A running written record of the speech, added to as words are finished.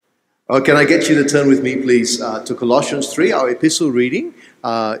Can I get you to turn with me, please, to Colossians 3, our epistle reading.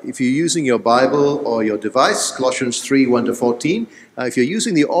 If you're using your Bible or your device, Colossians 3, 1 to 14. If you're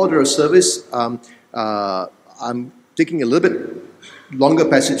using the order of service, I'm taking a little bit longer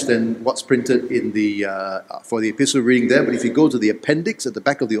passage than what's printed in the for the epistle reading there. But if you go to the appendix at the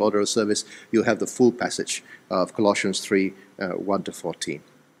back of the order of service, you'll have the full passage of Colossians 3, 1 to 14.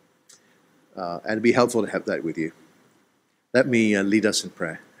 And it'd be helpful to have that with you. Let me lead us in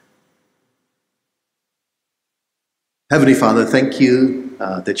prayer. Heavenly Father, thank you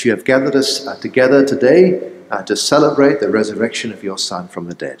that you have gathered us together today to celebrate the resurrection of your Son from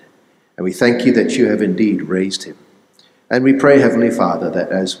the dead. And we thank you that you have indeed raised him. And we pray, Heavenly Father, that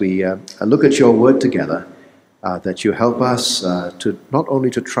as we look at your word together, that you help us to not only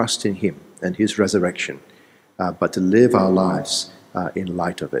to trust in him and his resurrection, but to live our lives in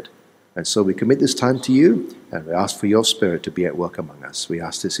light of it. And so we commit this time to you, and we ask for your Spirit to be at work among us. We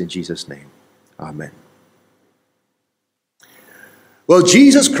ask this in Jesus' name. Amen. Well,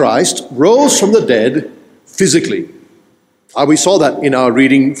 Jesus Christ rose from the dead physically. We saw that in our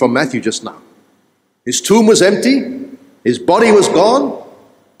reading from Matthew just now. His tomb was empty. His body was gone.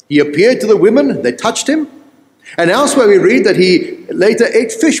 He appeared to the women. They touched him. And elsewhere we read that he later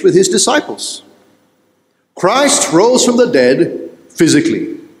ate fish with his disciples. Christ rose from the dead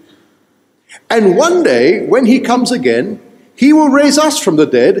physically. And one day, when he comes again, he will raise us from the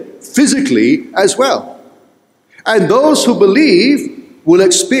dead physically as well. And those who believe will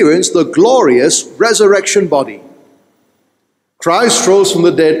experience the glorious resurrection body. Christ rose from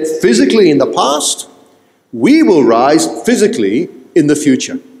the dead physically in the past. We will rise physically in the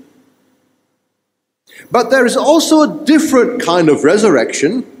future. But there is also a different kind of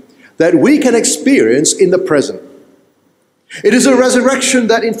resurrection that we can experience in the present. It is a resurrection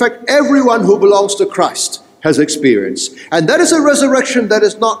that, in fact, everyone who belongs to Christ has experienced. And that is a resurrection that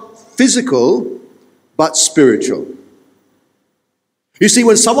is not physical, but spiritual. You see,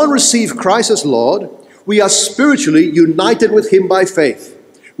 when someone receives Christ as Lord, we are spiritually united with him by faith.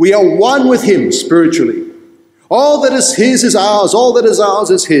 We are one with him spiritually. All that is his is ours. All that is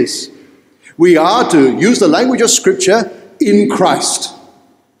ours is his. We are, to use the language of Scripture, in Christ.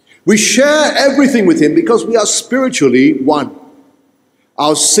 We share everything with him because we are spiritually one.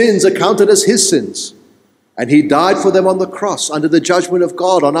 Our sins are counted as his sins, and he died for them on the cross under the judgment of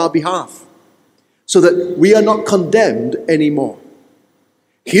God on our behalf, so that we are not condemned anymore.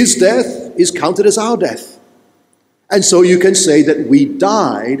 His death is counted as our death. And so you can say that we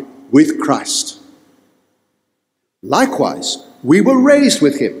died with Christ. Likewise, we were raised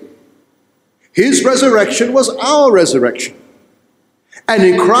with him. His resurrection was our resurrection. And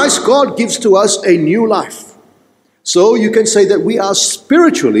in Christ, God gives to us a new life. So you can say that we are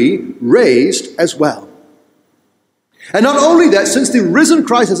spiritually raised as well. And not only that, since the risen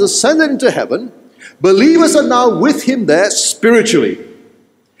Christ has ascended into heaven, believers are now with him there spiritually.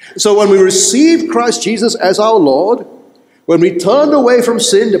 So when we receive Christ Jesus as our Lord, when we turned away from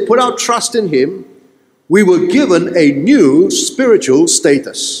sin to put our trust in him, we were given a new spiritual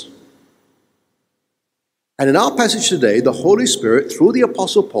status. And in our passage today, the Holy Spirit, through the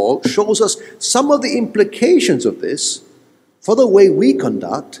Apostle Paul, shows us some of the implications of this for the way we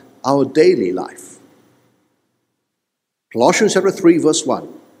conduct our daily life. Colossians chapter 3, verse 1.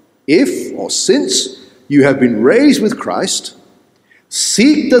 If, or since, you have been raised with Christ,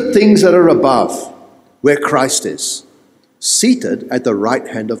 seek the things that are above, where Christ is, seated at the right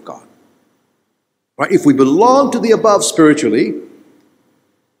hand of God. Right? If we belong to the above spiritually,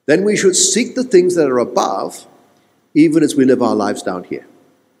 then we should seek the things that are above, even as we live our lives down here,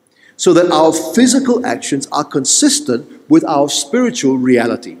 so that our physical actions are consistent with our spiritual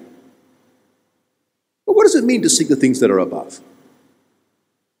reality. But what does it mean to seek the things that are above?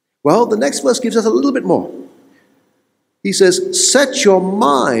 Well, the next verse gives us a little bit more. He says, set your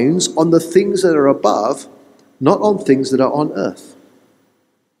minds on the things that are above, not on things that are on earth.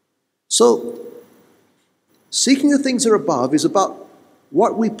 So, seeking the things that are above is about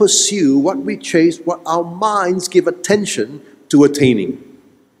what we pursue, what we chase, what our minds give attention to attaining.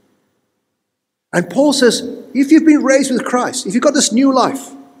 And Paul says, if you've been raised with Christ, if you've got this new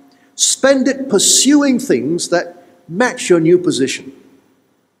life, spend it pursuing things that match your new position.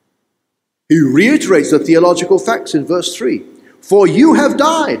 He reiterates the theological facts in verse 3. For you have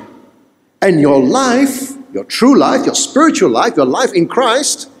died, and your life, your true life, your spiritual life, your life in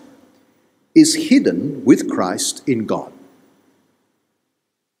Christ, is hidden with Christ in God.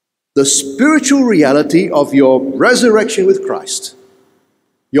 The spiritual reality of your resurrection with Christ,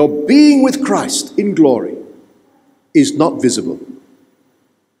 your being with Christ in glory, is not visible.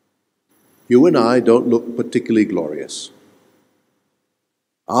 You and I don't look particularly glorious.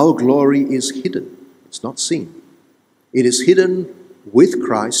 Our glory is hidden. It's not seen. It is hidden with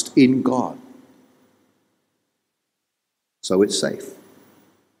Christ in God. So it's safe.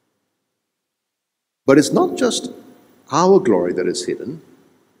 But it's not just our glory that is hidden.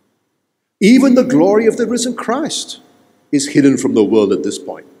 Even the glory of the risen Christ is hidden from the world at this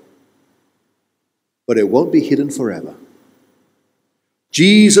point. But it won't be hidden forever.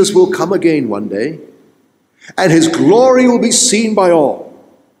 Jesus will come again one day, and his glory will be seen by all.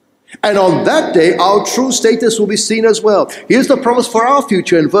 And on that day, our true status will be seen as well. Here's the promise for our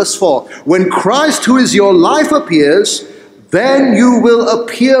future in verse 4. When Christ, who is your life, appears, then you will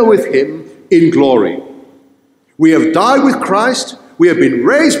appear with him in glory. We have died with Christ. We have been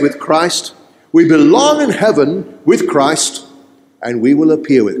raised with Christ. We belong in heaven with Christ. And we will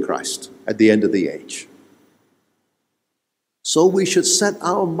appear with Christ at the end of the age. So we should set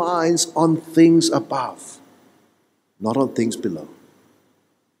our minds on things above, not on things below.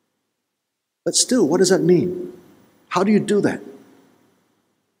 But still, what does that mean? How do you do that?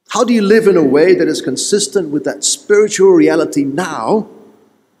 How do you live in a way that is consistent with that spiritual reality now,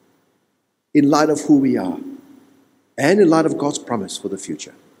 in light of who we are, and in light of God's promise for the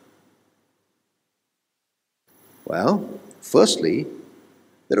future? Well, firstly,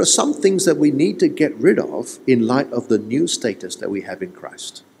 there are some things that we need to get rid of in light of the new status that we have in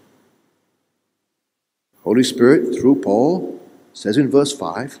Christ. Holy Spirit, through Paul, says in verse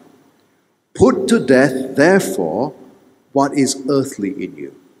 5, "Put to death, therefore, what is earthly in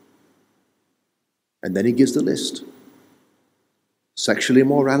you." And then he gives the list. Sexual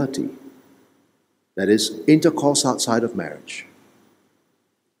immorality, that is, intercourse outside of marriage.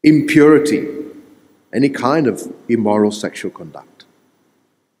 Impurity, any kind of immoral sexual conduct.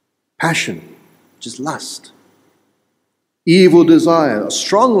 Passion, which is lust. Evil desire, a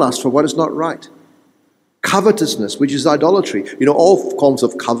strong lust for what is not right. Covetousness, which is idolatry. You know, all forms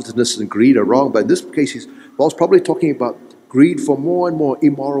of covetousness and greed are wrong, but in this case, Paul's probably talking about greed for more and more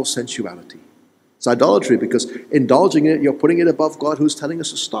immoral sensuality. It's idolatry because indulging in it, you're putting it above God who's telling us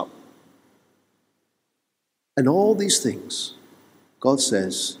to stop. And all these things, God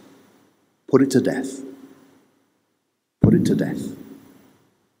says, put it to death. Put it to death.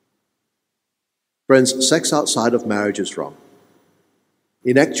 Friends, sex outside of marriage is wrong.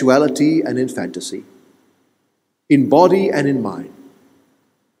 In actuality and in fantasy. In body and in mind.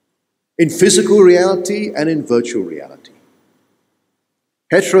 In physical reality and in virtual reality.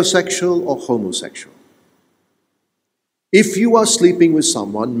 Heterosexual or homosexual. If you are sleeping with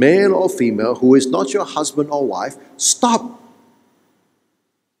someone, male or female, who is not your husband or wife, stop.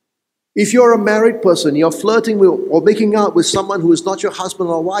 If you're a married person, you're flirting with or making out with someone who is not your husband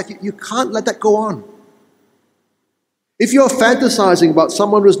or wife, you can't let that go on. If you're fantasizing about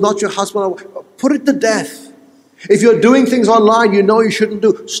someone who is not your husband or wife, put it to death. If you're doing things online you know you shouldn't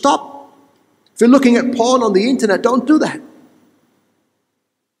do, stop. If you're looking at porn on the internet, don't do that.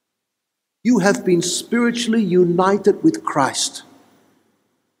 You have been spiritually united with Christ.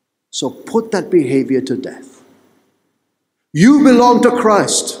 So put that behavior to death. You belong to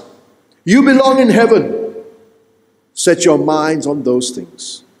Christ. You belong in heaven. Set your minds on those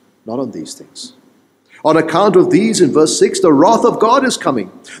things, not on these things. On account of these, in verse 6, the wrath of God is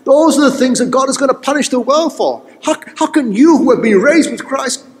coming. Those are the things that God is going to punish the world for. How can you who have been raised with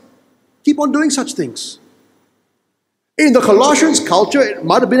Christ keep on doing such things? In the Colossians culture, it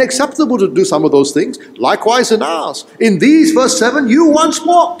might have been acceptable to do some of those things. Likewise in ours. In these, verse 7, you once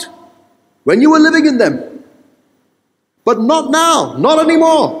walked when you were living in them. But not now, not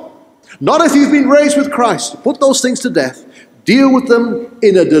anymore. Not if you've been raised with Christ. Put those things to death. Deal with them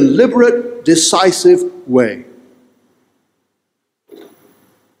in a deliberate, decisive way.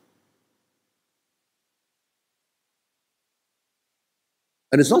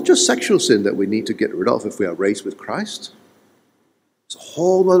 And it's not just sexual sin that we need to get rid of if we are raised with Christ. It's a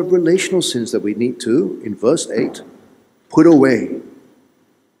whole lot of relational sins that we need to, in verse 8, put away.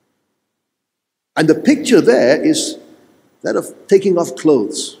 And the picture there is that of taking off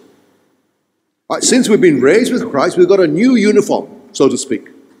clothes. Right, since we've been raised with Christ, we've got a new uniform, so to speak.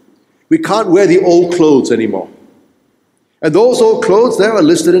 We can't wear the old clothes anymore. And those old clothes there are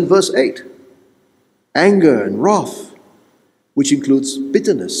listed in verse 8. Anger and wrath, which includes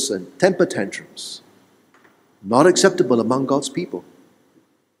bitterness and temper tantrums. Not acceptable among God's people.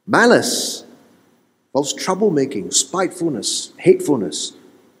 Malice involves troublemaking, spitefulness, hatefulness.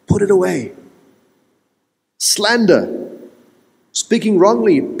 Put it away. Slander, speaking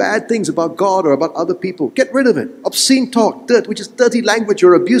wrongly, bad things about God or about other people. Get rid of it. Obscene talk, dirt, which is dirty language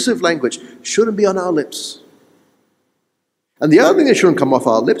or abusive language, shouldn't be on our lips. And the other thing that shouldn't come off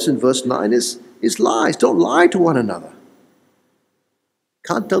our lips in verse 9 is lies. Don't lie to one another.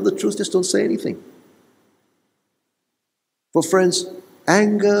 Can't tell the truth, just don't say anything. For friends,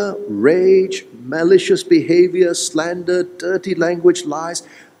 anger, rage, malicious behavior, slander, dirty language, lies,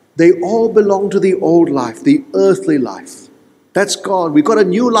 they all belong to the old life, the earthly life. That's gone. We've got a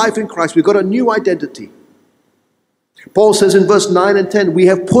new life in Christ. We've got a new identity. Paul says in verse 9 and 10, we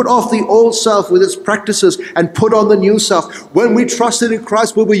have put off the old self with its practices and put on the new self. When we trusted in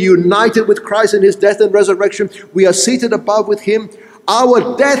Christ, we were united with Christ in his death and resurrection. We are seated above with him.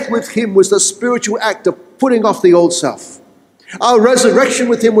 Our death with him was the spiritual act of putting off the old self. Our resurrection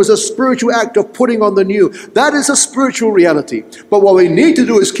with him was a spiritual act of putting on the new. That is a spiritual reality. But what we need to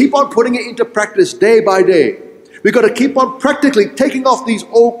do is keep on putting it into practice day by day. We've got to keep on practically taking off these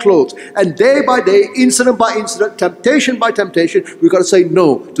old clothes. And day by day, incident by incident, temptation by temptation, we've got to say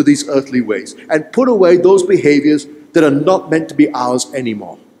no to these earthly ways and put away those behaviors that are not meant to be ours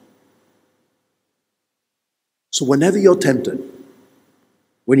anymore. So whenever you're tempted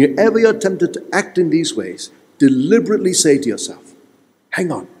to act in these ways, deliberately say to yourself,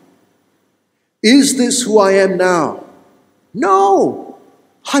 hang on, is this who I am now? No,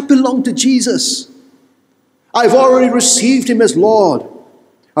 I belong to Jesus. I've already received him as Lord.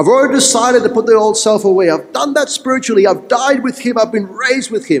 I've already decided to put the old self away. I've done that spiritually. I've died with him. I've been raised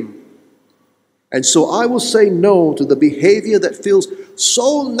with him. And so I will say no to the behavior that feels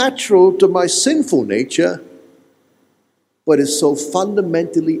so natural to my sinful nature, but is so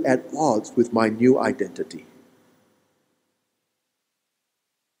fundamentally at odds with my new identity.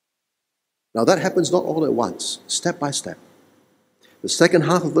 Now that happens not all at once, step by step. The second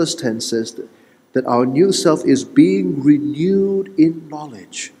half of verse 10 says that our new self is being renewed in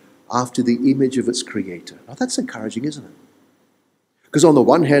knowledge after the image of its creator. Now that's encouraging, isn't it? Because on the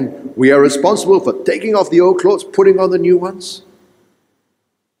one hand, we are responsible for taking off the old clothes, putting on the new ones.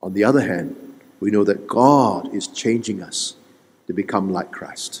 On the other hand, we know that God is changing us to become like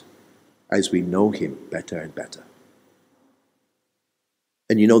Christ as we know him better and better.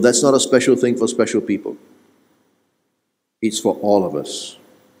 And you know, that's not a special thing for special people. It's for all of us.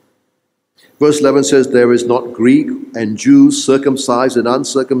 Verse 11 says, there is not Greek and Jew, circumcised and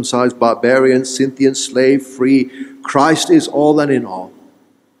uncircumcised, barbarian, Scythian, slave, free. Christ is all and in all.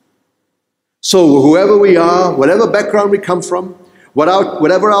 So whoever we are, whatever background we come from,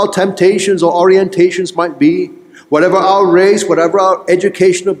 whatever our temptations or orientations might be, whatever our race, whatever our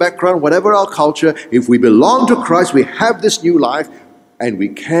educational background, whatever our culture, if we belong to Christ, we have this new life, and we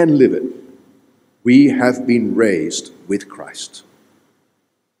can live it. We have been raised with Christ.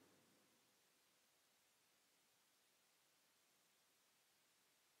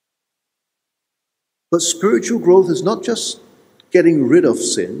 But spiritual growth is not just getting rid of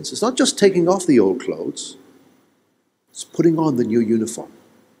sins. It's not just taking off the old clothes. It's putting on the new uniform.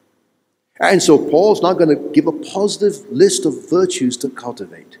 And so Paul's now going to give a positive list of virtues to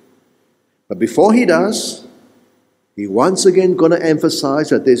cultivate. But before he does, he's once again going to emphasize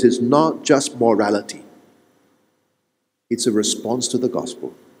that this is not just morality. It's a response to the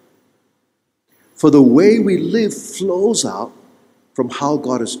gospel. For the way we live flows out from how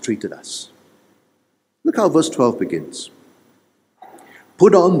God has treated us. Look how verse 12 begins.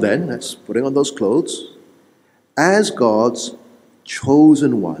 Put on then, that's putting on those clothes, as God's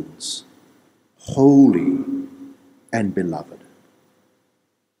chosen ones, holy and beloved.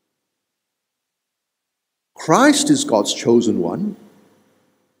 Christ is God's chosen one.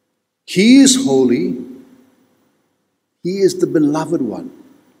 He is holy. He is the beloved one,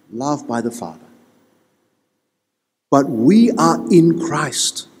 loved by the Father. But we are in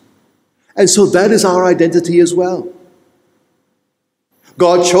Christ. And so that is our identity as well.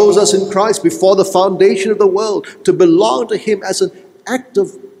 God chose us in Christ before the foundation of the world to belong to him as an act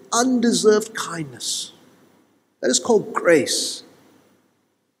of undeserved kindness. That is called grace.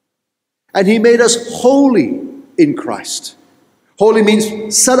 And he made us holy in Christ. Holy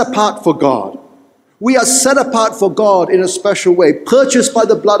means set apart for God. We are set apart for God in a special way, purchased by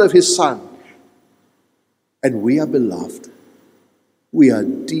the blood of his Son. And we are beloved. We are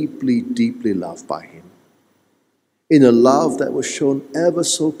deeply, deeply loved by him, in a love that was shown ever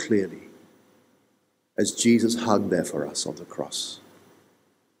so clearly as Jesus hung there for us on the cross.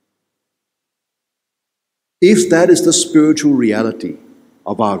 If that is the spiritual reality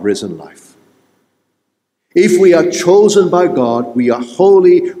of our risen life, if we are chosen by God, we are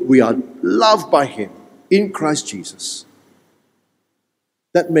holy, we are loved by him in Christ Jesus,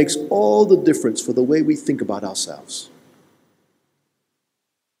 that makes all the difference for the way we think about ourselves.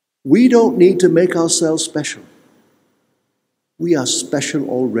 We don't need to make ourselves special. We are special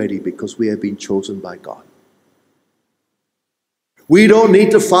already because we have been chosen by God. We don't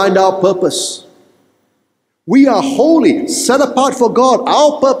need to find our purpose. We are holy, set apart for God.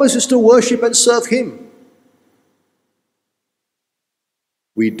 Our purpose is to worship and serve Him.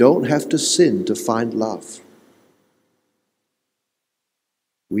 We don't have to sin to find love.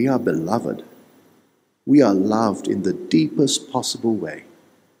 We are beloved. We are loved in the deepest possible way.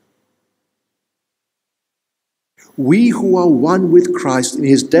 We who are one with Christ in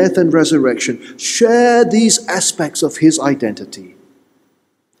His death and resurrection share these aspects of His identity.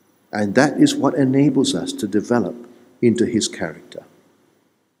 And that is what enables us to develop into His character.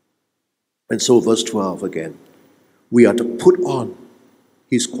 And so verse 12 again, we are to put on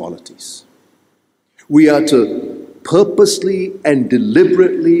His qualities. We are to purposely and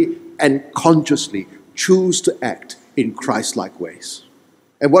deliberately and consciously choose to act in Christ-like ways.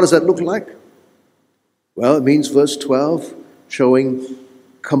 And what does that look like? Well, it means verse 12, showing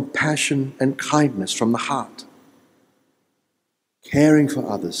compassion and kindness from the heart, caring for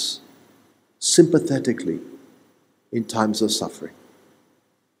others, sympathetically in times of suffering.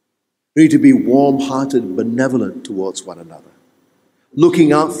 We need to be warm-hearted and benevolent towards one another,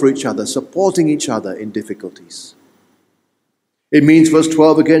 looking out for each other, supporting each other in difficulties. It means, verse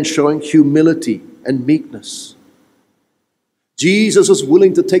 12 again, showing humility and meekness. Jesus was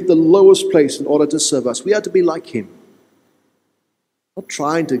willing to take the lowest place in order to serve us. We are to be like Him. Not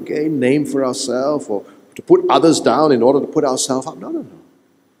trying to gain name for ourselves or to put others down in order to put ourselves up. No.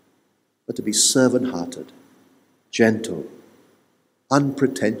 But to be servant-hearted, gentle,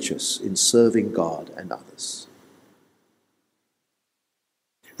 unpretentious in serving God and others.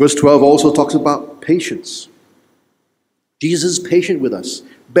 Verse 12 also talks about patience. Jesus is patient with us,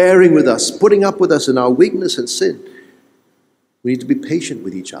 bearing with us, putting up with us in our weakness and sin. We need to be patient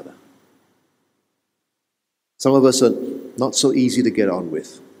with each other. Some of us are not so easy to get on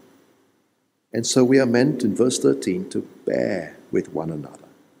with. And so we are meant, in verse 13, to bear with one another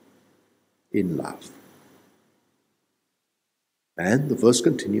in love. And the verse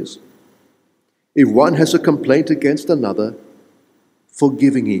continues, if one has a complaint against another,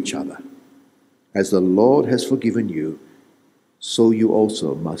 forgiving each other. As the Lord has forgiven you, so you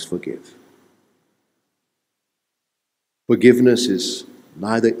also must forgive. Forgiveness is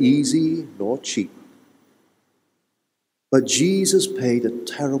neither easy nor cheap. But Jesus paid a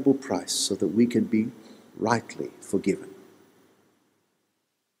terrible price so that we can be rightly forgiven.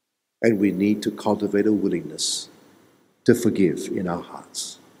 And we need to cultivate a willingness to forgive in our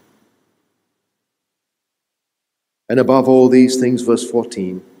hearts. And above all these things, verse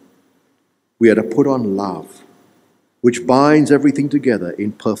 14, we are to put on love, which binds everything together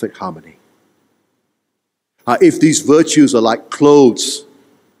in perfect harmony. If these virtues are like clothes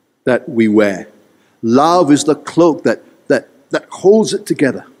that we wear, love is the cloak that holds it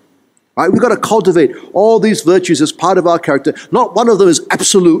together. Right? We've got to cultivate all these virtues as part of our character. Not one of them is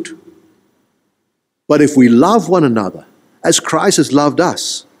absolute. But if we love one another as Christ has loved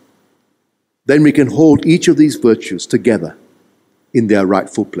us, then we can hold each of these virtues together in their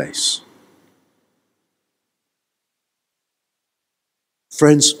rightful place.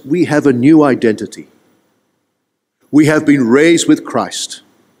 Friends, we have a new identity. We have been raised with Christ.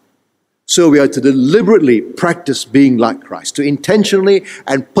 So we are to deliberately practice being like Christ, to intentionally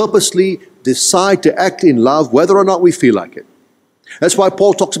and purposely decide to act in love whether or not we feel like it. That's why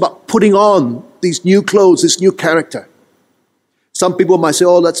Paul talks about putting on these new clothes, this new character. Some people might say,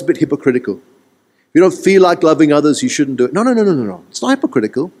 oh, that's a bit hypocritical. If you don't feel like loving others, you shouldn't do it. No. It's not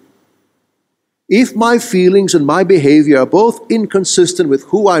hypocritical. If my feelings and my behavior are both inconsistent with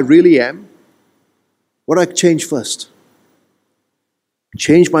who I really am, what do I change first?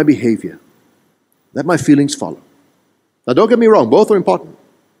 Change my behavior. Let my feelings follow. Now don't get me wrong, both are important.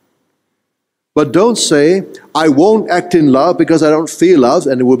 But don't say, I won't act in love because I don't feel love,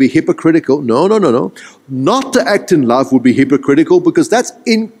 and it will be hypocritical. No. Not to act in love would be hypocritical because that's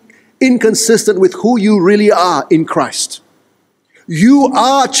inconsistent with who you really are in Christ. You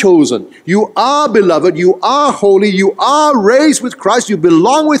are chosen. You are beloved. You are holy. You are raised with Christ. You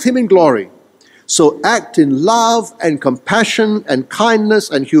belong with Him in glory. So act in love and compassion and kindness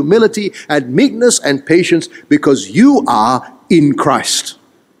and humility and meekness and patience because you are in Christ.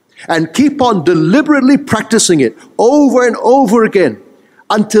 And keep on deliberately practicing it over and over again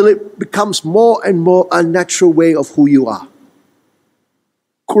until it becomes more and more a natural way of who you are.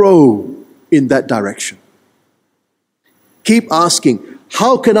 Grow in that direction. Keep asking,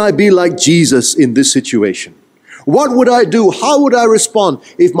 how can I be like Jesus in this situation? What would I do? How would I respond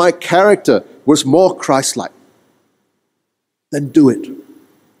if my character was more Christ-like? Then do it.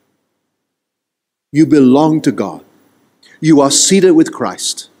 You belong to God. You are seated with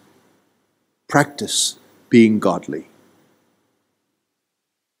Christ. Practice being godly.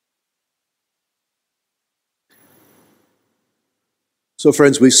 So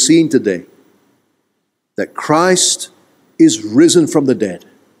friends, we've seen today that Christ is risen from the dead.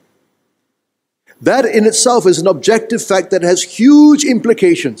 That in itself is an objective fact that has huge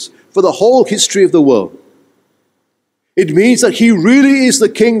implications for the whole history of the world. It means that he really is the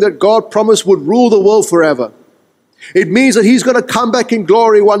king that God promised would rule the world forever. It means that he's going to come back in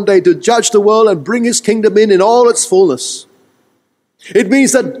glory one day to judge the world and bring his kingdom in all its fullness. It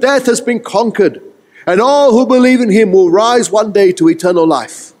means that death has been conquered and all who believe in him will rise one day to eternal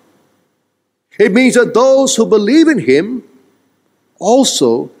life. It means that those who believe in him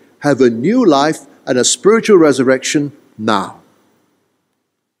also have a new life and a spiritual resurrection now.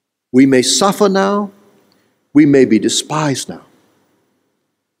 We may suffer now, we may be despised now,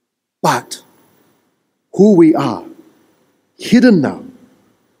 but who we are, hidden now,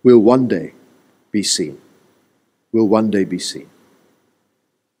 will one day be seen. Will one day be seen.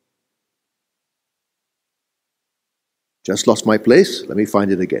 Just lost my place. Let me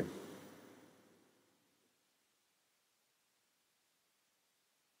find it again.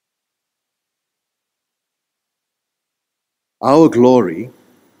 Our glory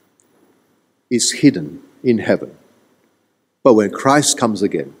is hidden in heaven. But when Christ comes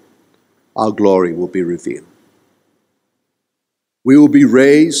again, our glory will be revealed. We will be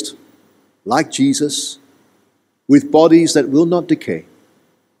raised like Jesus with bodies that will not decay.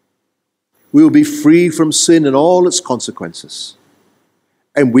 We will be free from sin and all its consequences.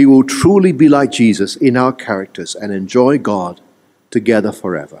 And we will truly be like Jesus in our characters and enjoy God together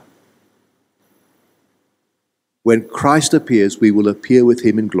forever. When Christ appears, we will appear with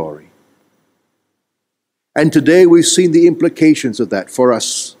him in glory. And today we've seen the implications of that for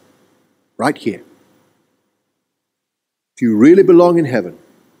us right here. If you really belong in heaven,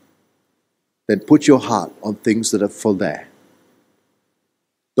 then put your heart on things that are for there.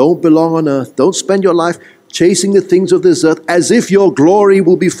 Don't belong on earth. Don't spend your life chasing the things of this earth as if your glory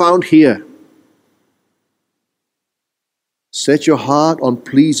will be found here. Set your heart on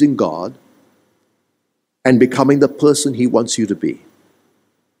pleasing God and becoming the person he wants you to be.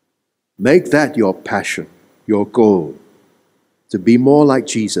 Make that your passion, your goal, to be more like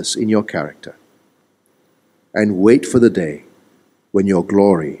Jesus in your character. And wait for the day when your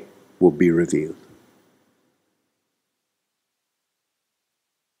glory will be revealed.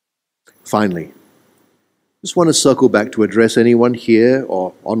 Finally, I just want to circle back to address anyone here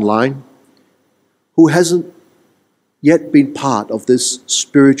or online who hasn't yet been part of this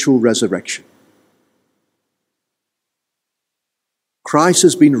spiritual resurrection. Christ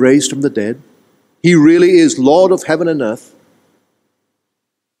has been raised from the dead. He really is Lord of heaven and earth.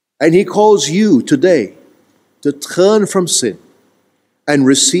 And he calls you today to turn from sin and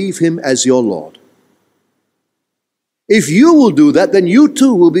receive him as your Lord. If you will do that, then you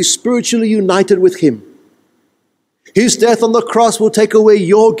too will be spiritually united with him. His death on the cross will take away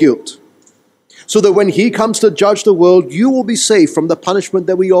your guilt, so that when he comes to judge the world, you will be saved from the punishment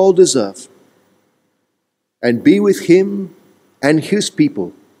that we all deserve, and be with him and his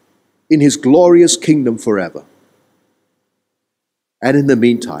people in his glorious kingdom forever. And in the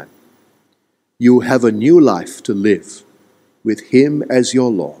meantime, you will have a new life to live with him as your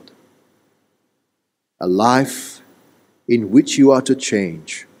Lord, a life in which you are to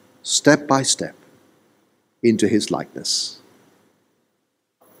change step by step into his likeness.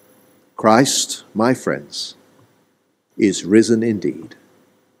 Christ, my friends, is risen indeed.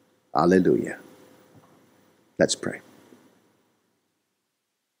 Alleluia. Let's pray.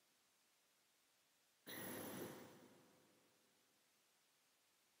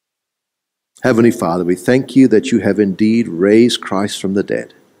 Heavenly Father, we thank you that you have indeed raised Christ from the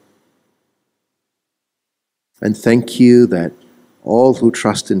dead. And thank you that all who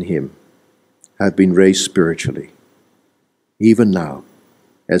trust in him have been raised spiritually, even now,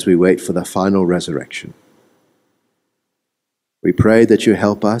 as we wait for the final resurrection. We pray that you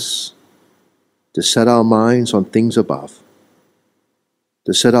help us to set our minds on things above,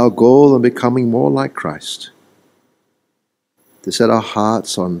 to set our goal on becoming more like Christ, to set our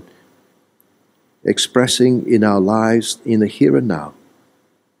hearts on expressing in our lives, in the here and now,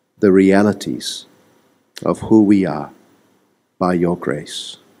 the realities of who we are by your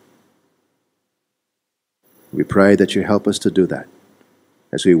grace. We pray that you help us to do that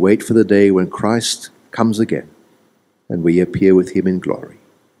as we wait for the day when Christ comes again and we appear with him in glory.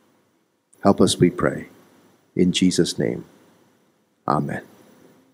 Help us, we pray. In Jesus' name, amen.